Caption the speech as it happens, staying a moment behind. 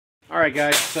Alright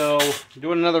guys, so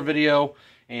doing another video,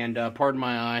 and pardon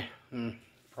my eye,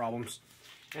 problems.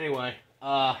 Anyway,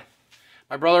 my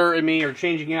brother and me are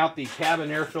changing out the cabin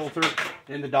air filter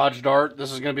in the Dodge Dart.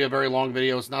 This is going to be a very long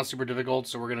video. It's not super difficult,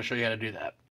 so we're going to show you how to do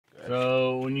that.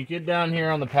 So when you get down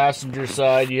here on the passenger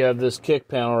side, you have this kick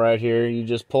panel right here. You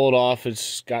just pull it off.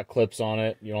 It's got clips on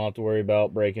it. You don't have to worry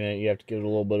about breaking it. You have to give it a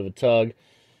little bit of a tug.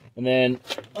 And then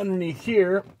underneath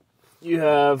here, you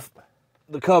have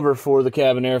the cover for the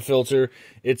cabin air filter.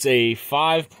 It's a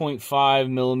 5.5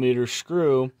 millimeter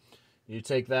screw. You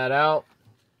take that out,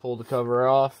 pull the cover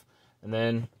off, and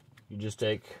then you just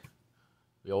take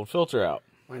the old filter out.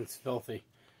 Mine's filthy.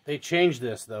 They changed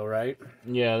this though, right?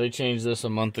 Yeah, they changed this a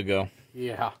month ago.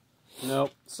 Yeah.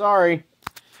 Nope. Sorry.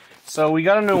 So we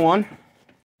got a new one.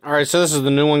 Alright, so this is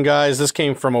the new one, guys. This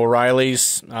came from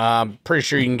O'Reilly's. Pretty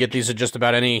sure you can get these at just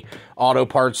about any auto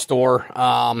parts store.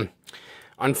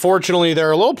 Unfortunately, they're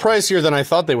a little pricier than I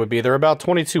thought they would be. They're about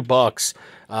 22 bucks.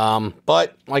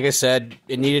 But, like I said,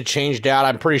 it needed changed out.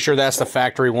 I'm pretty sure that's the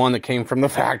factory one that came from the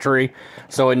factory.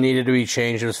 So it needed to be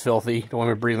changed. It was filthy. Don't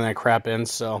want me breathing that crap in,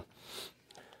 so.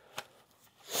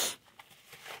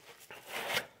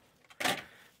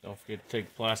 Don't forget to take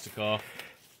the plastic off.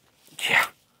 Yeah.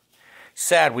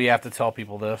 Sad we have to tell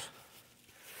people this.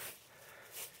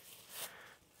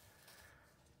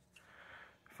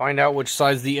 Find out which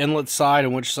side's the inlet side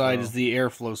and which side is the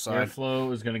airflow side.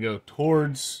 Airflow is going to go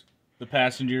towards the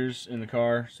passengers in the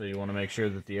car, so you want to make sure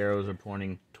that the arrows are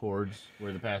pointing towards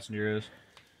where the passenger is.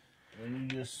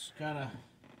 And you just kind of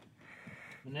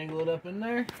finagle it up in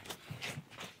there.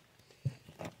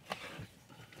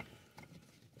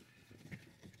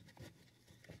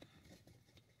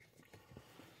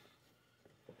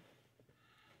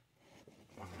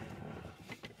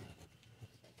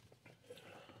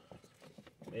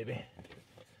 Maybe.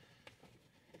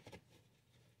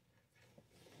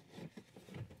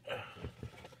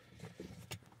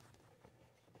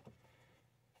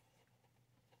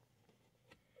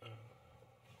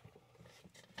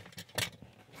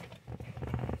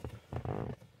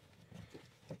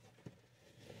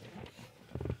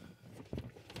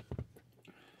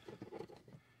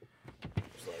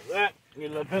 Just like that.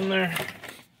 Get it up in there.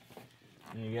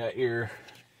 And you got your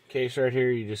case right here.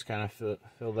 You just kind of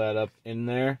fill that up in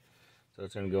there, so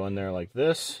it's going to go in there like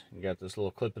this. You got this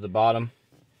little clip at the bottom.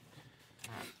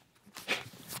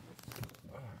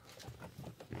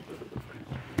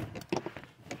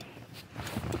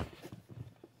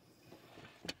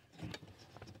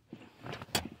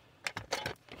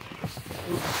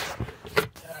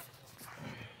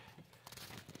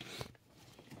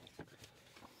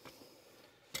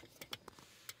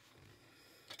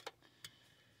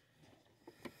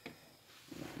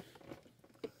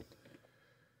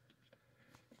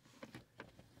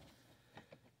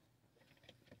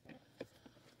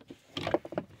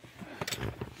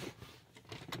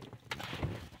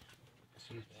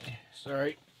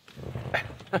 Sorry.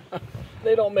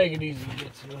 They don't make it easy to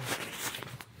get to.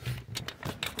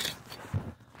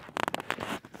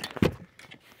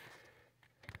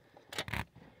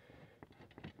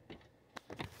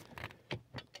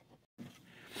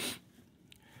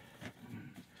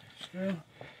 Screw.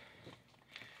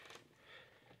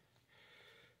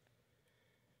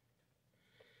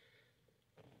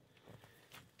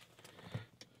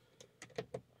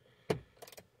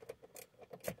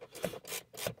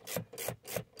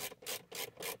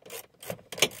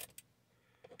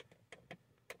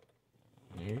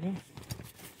 There you go.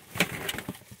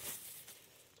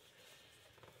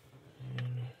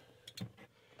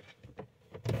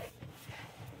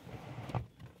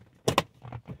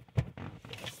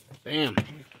 Bam. That's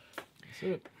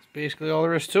it. That's basically all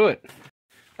there is to it.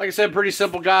 Like I said, pretty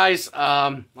simple, guys.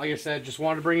 Like I said, just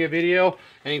wanted to bring you a video.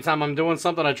 Anytime I'm doing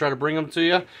something, I try to bring them to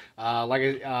you.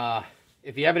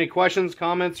 If you have any questions,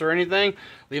 comments, or anything,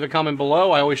 leave a comment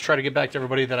below. I always try to get back to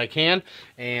everybody that I can.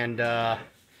 And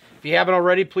if you haven't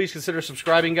already, please consider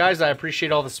subscribing, guys. I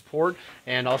appreciate all the support,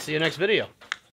 and I'll see you next video.